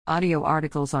Audio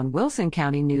articles on Wilson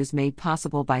County News made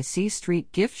possible by C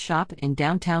Street Gift Shop in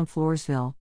downtown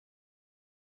Floresville.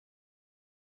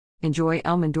 Enjoy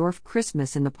Elmendorf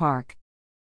Christmas in the park.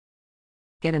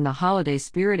 Get in the holiday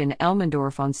spirit in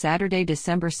Elmendorf on Saturday,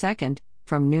 December 2nd,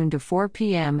 from noon to 4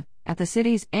 p.m., at the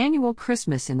city's annual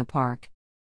Christmas in the Park.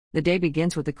 The day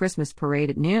begins with the Christmas parade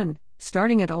at noon,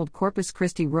 starting at Old Corpus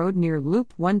Christi Road near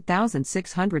Loop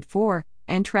 1604,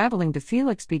 and traveling to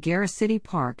Felix B. Guerra City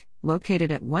Park,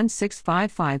 located at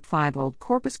 16555 Old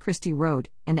Corpus Christi Road,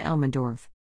 in Elmendorf.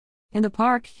 In the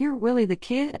park, hear Willie the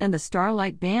Kid and the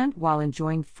Starlight Band while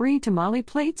enjoying free tamale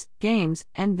plates, games,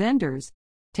 and vendors.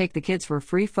 Take the kids for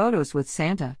free photos with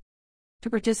Santa. To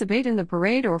participate in the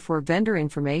parade or for vendor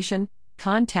information,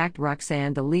 contact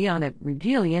Roxanne de Leon at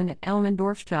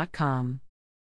rebellion@elmendorf.com.